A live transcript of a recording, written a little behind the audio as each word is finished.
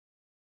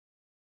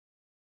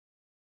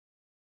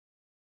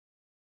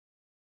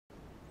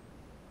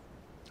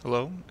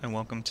Hello and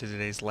welcome to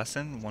today's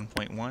lesson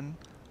 1.1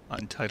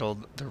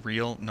 entitled The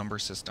Real Number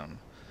System.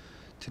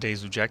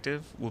 Today's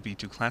objective will be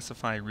to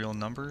classify real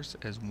numbers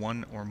as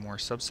one or more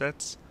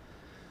subsets.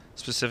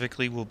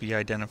 Specifically, we'll be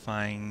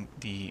identifying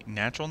the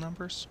natural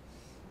numbers,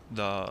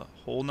 the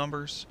whole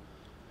numbers,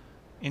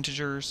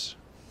 integers,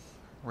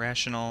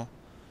 rational,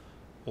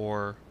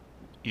 or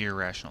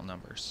irrational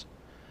numbers.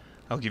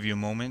 I'll give you a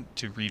moment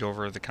to read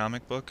over the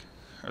comic book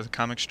or the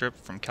comic strip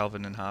from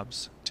Calvin and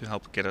Hobbes to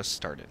help get us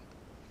started.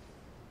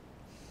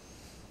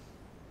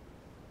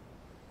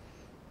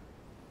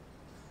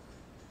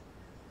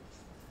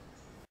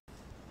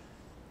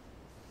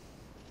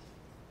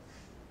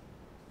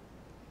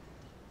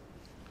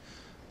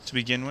 To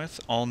begin with,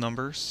 all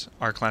numbers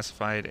are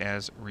classified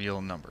as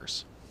real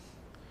numbers.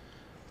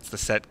 It's the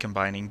set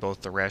combining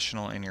both the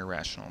rational and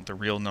irrational. The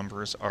real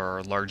numbers are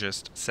our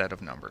largest set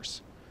of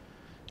numbers.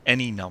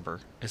 Any number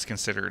is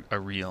considered a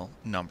real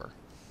number.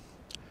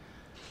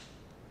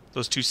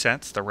 Those two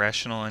sets, the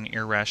rational and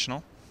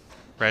irrational,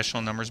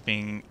 rational numbers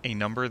being a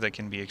number that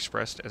can be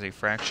expressed as a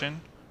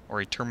fraction or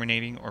a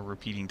terminating or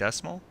repeating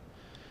decimal,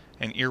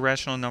 and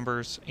irrational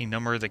numbers, a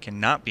number that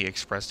cannot be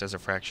expressed as a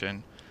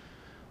fraction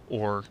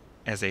or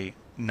as a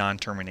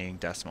non-terminating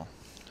decimal.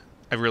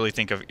 I really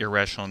think of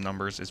irrational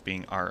numbers as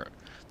being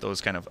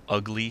those kind of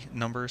ugly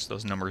numbers,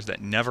 those numbers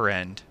that never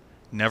end,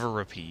 never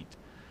repeat,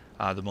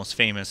 the most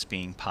famous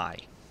being pi.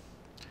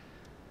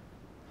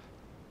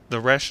 The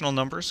rational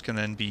numbers can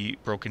then be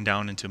broken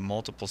down into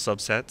multiple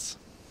subsets.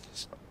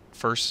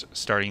 First,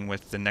 starting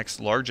with the next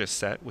largest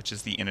set, which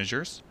is the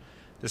integers.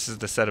 This is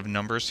the set of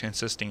numbers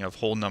consisting of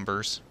whole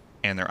numbers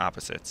and their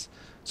opposites.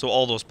 So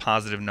all those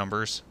positive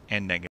numbers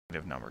and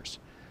negative numbers.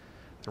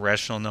 The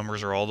rational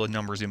numbers are all the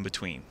numbers in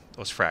between,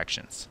 those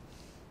fractions.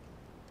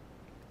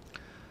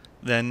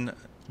 Then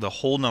the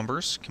whole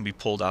numbers can be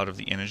pulled out of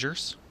the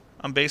integers.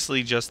 I'm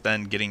basically just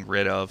then getting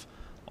rid of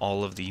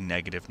all of the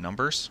negative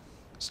numbers.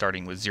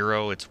 Starting with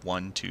 0, it's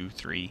 1, 2,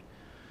 3,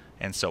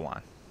 and so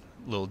on.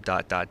 Little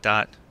dot, dot,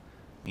 dot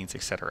means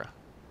etc.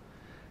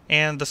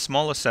 And the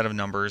smallest set of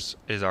numbers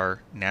is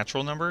our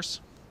natural numbers.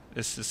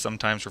 This is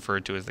sometimes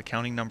referred to as the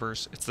counting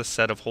numbers. It's the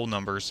set of whole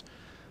numbers,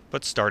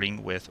 but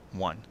starting with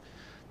 1.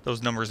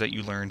 Those numbers that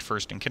you learned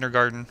first in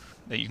kindergarten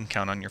that you can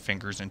count on your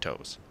fingers and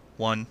toes.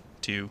 1,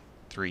 2,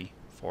 3,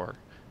 4,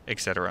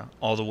 etc.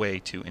 all the way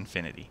to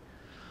infinity.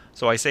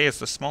 So I say it's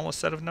the smallest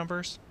set of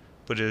numbers,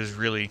 but it is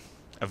really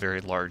a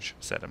very large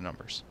set of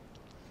numbers.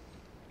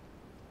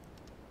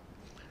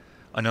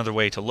 Another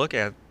way to look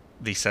at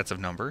these sets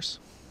of numbers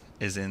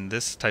is in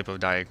this type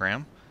of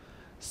diagram,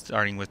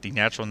 starting with the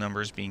natural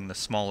numbers being the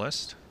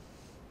smallest.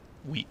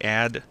 We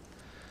add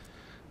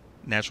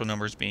natural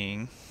numbers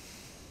being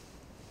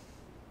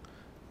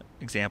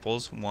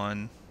examples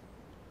 1,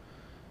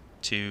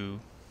 2,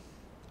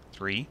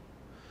 3,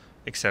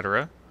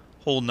 etc.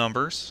 Whole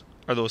numbers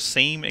are those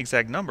same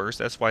exact numbers.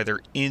 That's why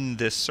they're in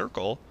this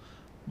circle,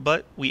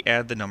 but we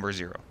add the number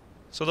 0.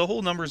 So the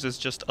whole numbers is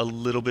just a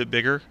little bit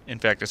bigger. In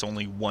fact, it's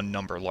only one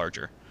number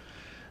larger.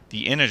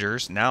 The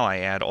integers, now I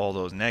add all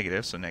those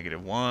negatives, so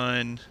negative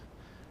 1,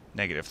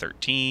 negative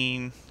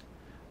 13,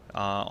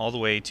 all the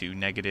way to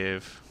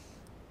negative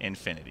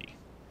infinity.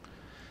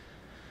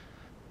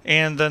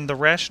 And then the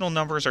rational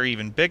numbers are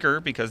even bigger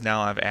because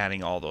now I'm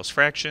adding all those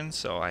fractions.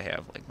 So I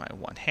have like my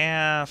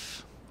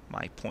 1/2,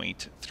 my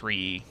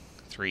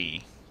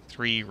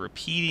 0.333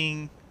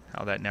 repeating,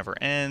 how that never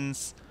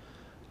ends.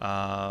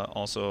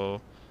 Also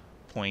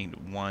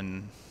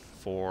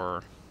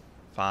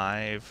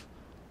 0.145,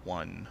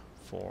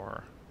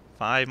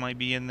 145 might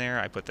be in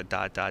there. I put the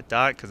dot, dot,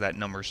 dot because that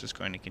number is just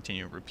going to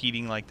continue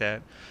repeating like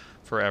that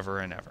forever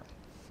and ever.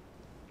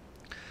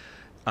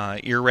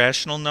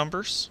 Irrational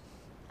numbers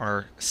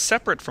are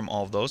separate from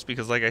all of those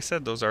because, like I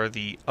said, those are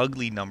the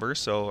ugly numbers.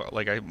 So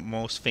like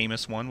most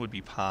famous one would be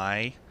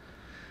pi.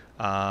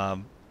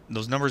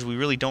 Those numbers we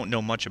really don't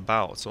know much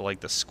about. So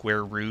like the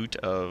square root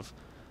of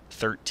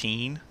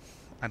 13,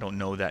 I don't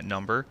know that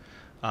number,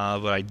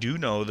 but I do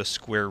know the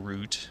square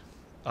root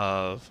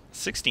of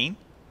 16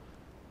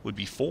 would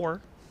be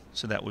 4.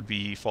 So that would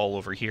fall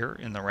over here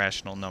in the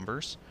rational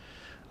numbers.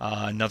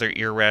 Another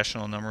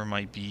irrational number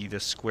might be the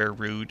square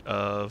root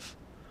of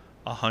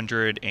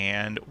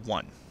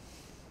 101.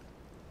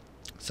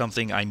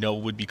 Something I know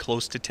would be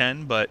close to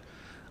 10, but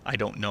I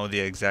don't know the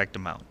exact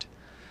amount.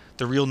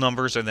 The real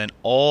numbers are then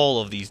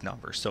all of these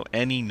numbers, so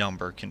any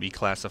number can be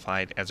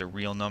classified as a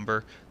real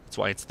number. That's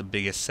why it's the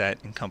biggest set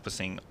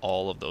encompassing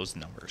all of those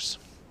numbers.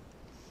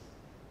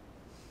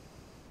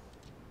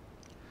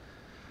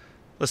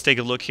 Let's take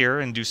a look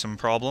here and do some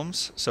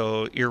problems.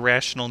 So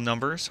irrational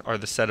numbers are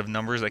the set of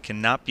numbers that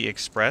cannot be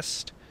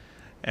expressed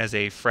as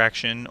a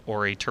fraction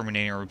or a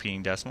terminating or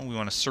repeating decimal. We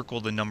want to circle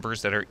the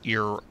numbers that are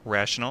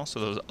irrational, so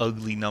those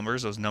ugly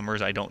numbers, those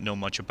numbers I don't know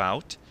much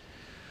about.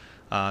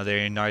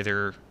 They're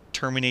neither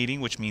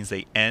terminating, which means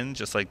they end,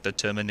 just like the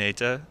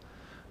Terminator.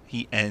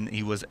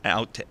 He was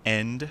out to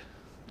end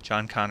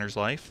John Connor's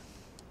life.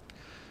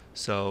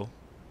 So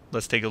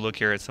let's take a look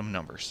here at some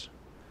numbers.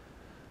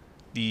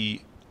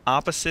 The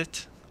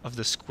opposite of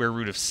the square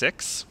root of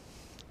 6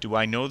 Do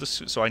I know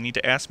this? So I need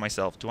to ask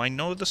myself, do I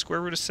know the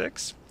square root of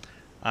 6?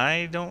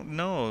 I don't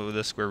know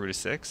the square root of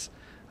 6.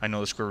 I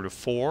know the square root of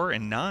 4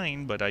 and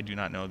 9, but I do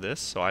not know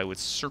this, so I would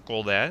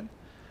circle that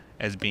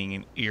as being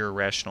an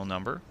irrational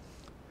number.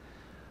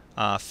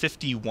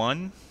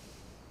 51,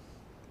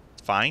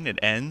 fine, it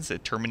ends,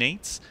 it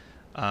terminates.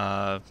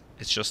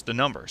 It's just the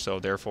number, so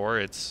therefore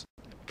it's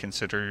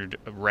considered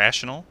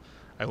rational.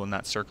 I will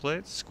not circle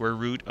it. Square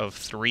root of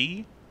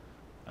 3,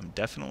 I'm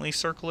definitely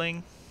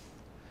circling.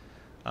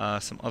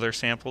 Some other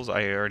samples,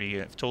 I already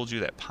have told you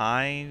that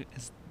pi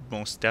is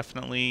most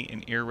definitely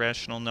an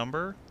irrational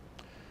number.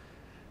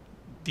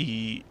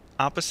 The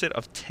opposite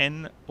of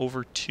 10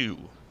 over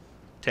 2.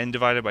 10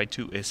 divided by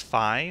 2 is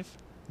 5,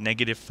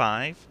 negative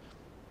 5.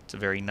 It's a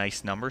very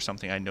nice number,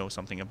 something I know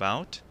something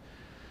about.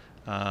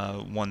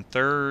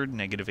 1/3,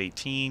 negative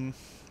 18.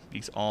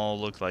 These all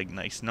look like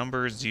nice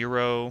numbers.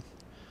 0.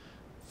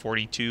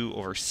 42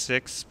 over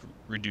 6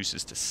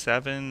 reduces to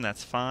 7.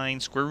 That's fine.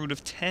 Square root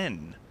of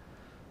 10.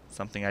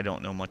 Something I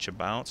don't know much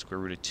about.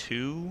 Square root of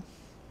 2.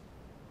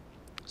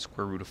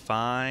 Square root of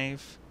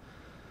 5.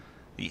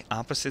 The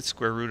opposite,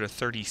 square root of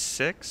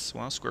 36.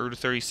 Well, square root of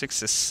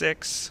 36 is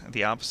 6.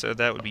 The opposite of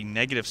that would be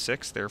negative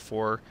 6.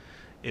 Therefore,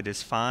 it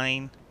is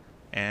fine.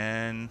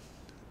 And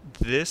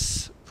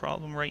this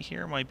problem right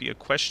here might be a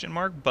question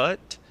mark,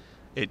 but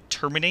it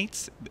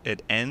terminates.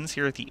 It ends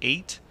here at the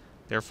 8.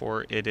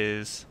 Therefore, it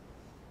is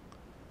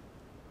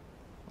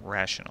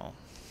rational.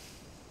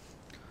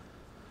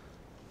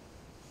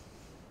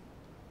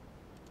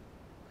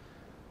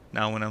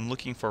 Now, when I'm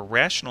looking for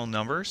rational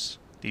numbers,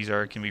 these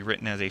can be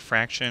written as a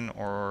fraction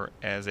or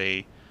as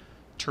a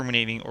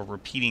terminating or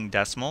repeating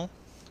decimal.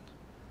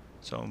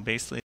 So I'm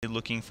basically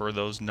looking for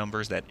those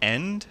numbers that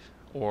end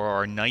or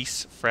are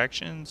nice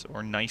fractions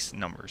or nice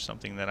numbers,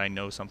 something that I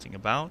know something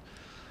about.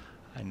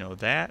 I know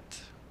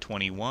that.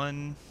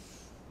 21,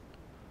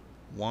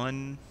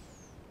 1,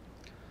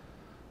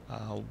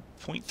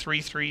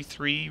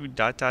 0.333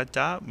 dot dot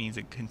dot means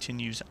it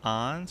continues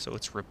on, so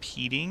it's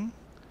repeating.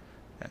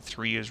 That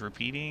 3 is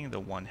repeating. The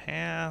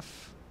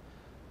 1/2,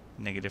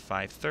 negative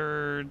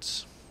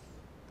 5/3,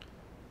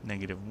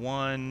 negative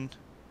 1,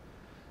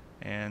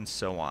 and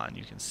so on.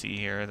 You can see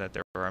here that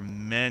there are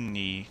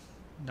many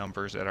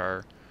numbers that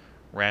are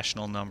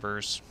rational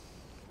numbers.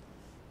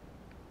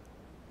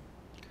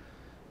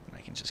 And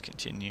I can just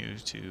continue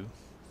to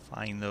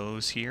find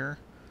those here.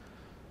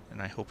 And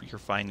I hope you're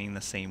finding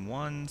the same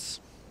ones.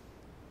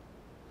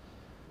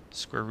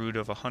 Square root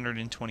of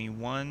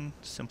 121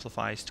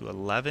 simplifies to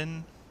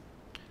 11.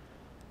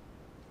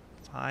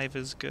 5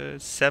 is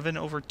good. 7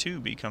 over 2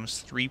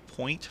 becomes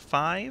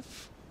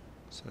 3.5.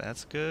 So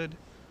that's good.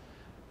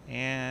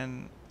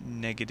 And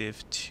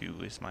negative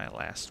 2 is my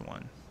last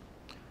one.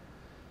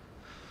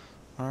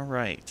 All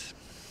right.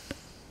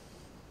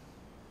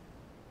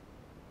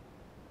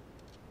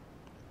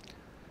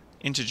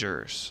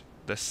 Integers.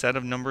 The set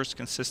of numbers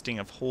consisting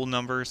of whole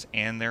numbers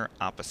and their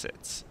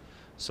opposites.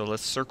 So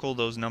let's circle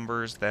those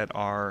numbers that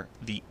are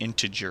the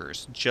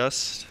integers,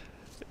 just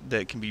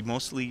that can be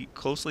mostly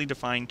closely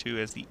defined to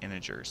as the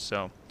integers.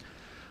 So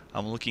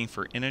I'm looking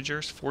for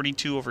integers.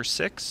 42 over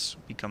 6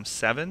 becomes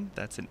 7.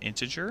 That's an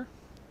integer.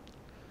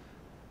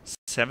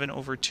 7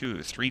 over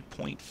 2,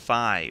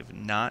 3.5,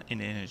 not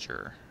an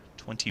integer.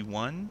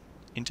 21,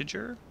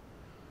 integer.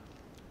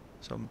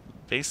 So I'm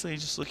basically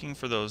just looking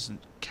for those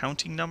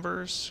counting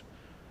numbers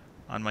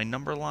on my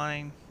number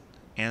line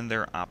and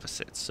their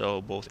opposites.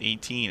 So both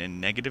 18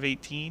 and negative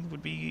 18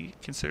 would be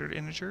considered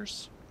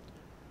integers.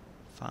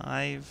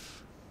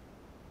 5.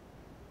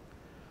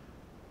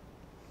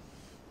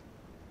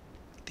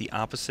 The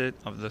opposite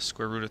of the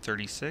square root of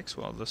 36,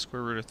 well, the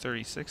square root of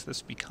 36,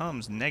 this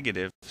becomes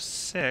negative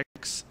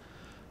 6.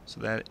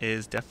 So that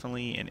is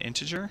definitely an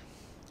integer.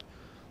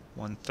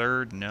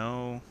 1/3,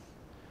 no.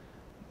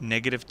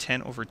 Negative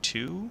 10 over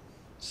 2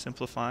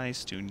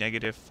 simplifies to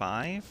negative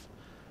 5.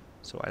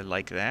 So I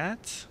like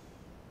that.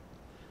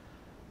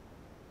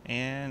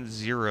 And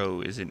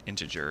 0 is an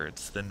integer.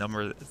 It's the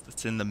number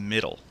that's in the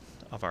middle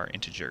of our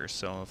integers.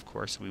 So of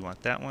course we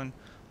want that one.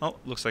 Oh,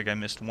 looks like I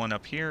missed one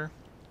up here.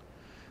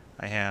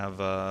 I have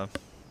the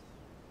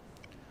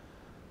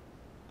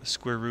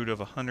square root of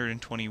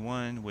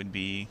 121 would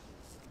be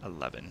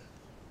 11.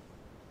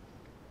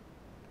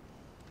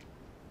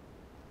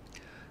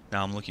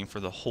 Now I'm looking for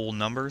the whole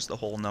numbers. The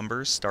whole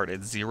numbers start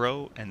at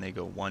 0 and they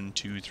go 1,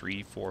 2,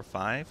 3, 4,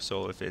 5.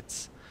 So if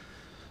it's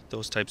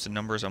those types of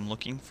numbers I'm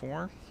looking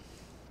for,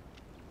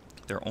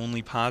 they're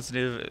only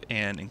positive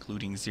and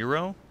including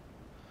 0.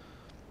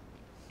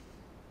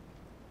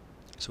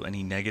 So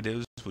any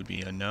negatives would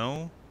be a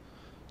no.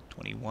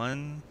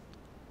 21,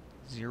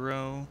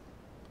 0,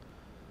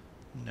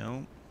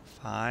 no.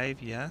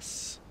 5,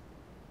 yes.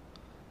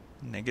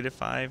 Negative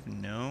 5,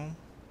 no.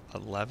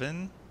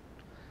 11.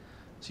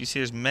 So you see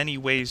there's many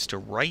ways to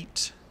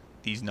write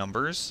these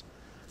numbers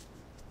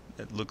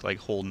that look like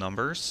whole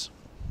numbers.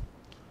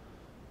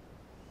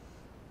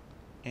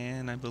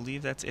 And I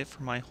believe that's it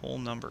for my whole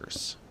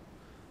numbers.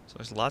 So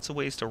there's lots of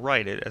ways to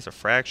write it as a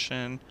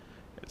fraction,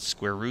 its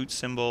square root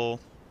symbol,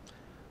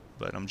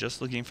 but I'm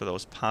just looking for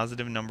those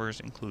positive numbers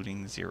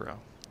including 0.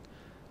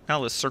 Now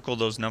let's circle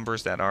those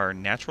numbers that are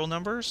natural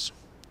numbers.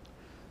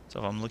 So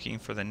if I'm looking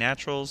for the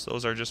naturals,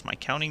 those are just my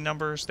counting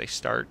numbers. They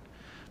start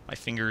my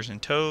fingers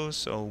and toes,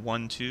 so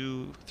 1,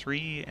 2,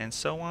 3, and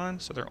so on.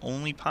 So they're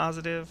only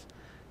positive,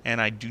 and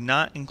I do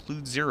not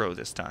include 0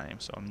 this time.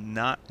 So I'm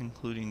not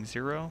including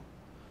 0.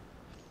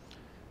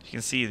 You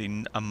can see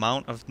the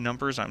amount of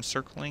numbers I'm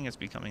circling is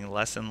becoming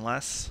less and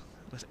less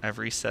with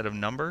every set of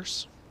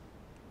numbers.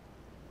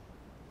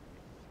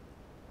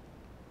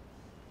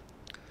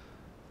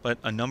 But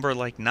a number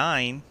like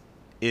 9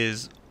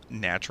 is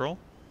natural.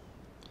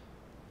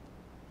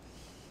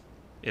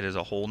 It is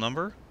a whole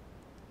number.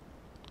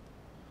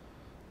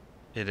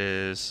 It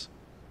is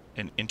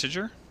an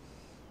integer.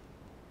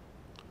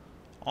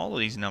 All of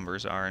these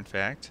numbers are, in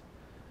fact.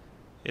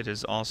 It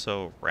is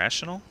also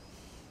rational.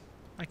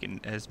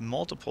 It has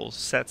multiple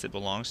sets it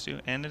belongs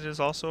to, and it is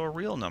also a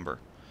real number.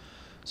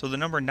 So the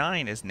number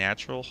 9 is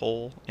natural,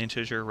 whole,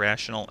 integer,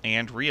 rational,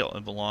 and real.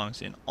 It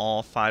belongs in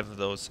all 5 of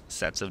those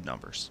sets of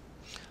numbers.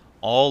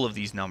 All of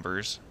these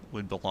numbers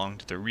would belong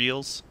to the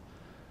reals,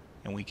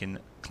 and we can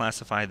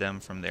classify them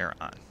from there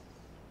on.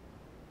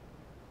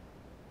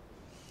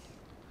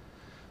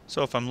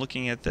 So if I'm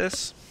looking at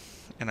this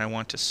and I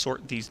want to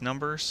sort these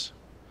numbers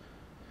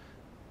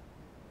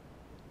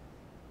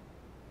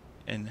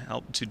and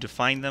help to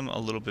define them a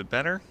little bit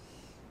better,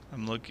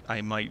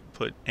 I might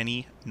put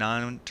any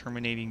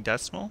non-terminating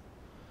decimal.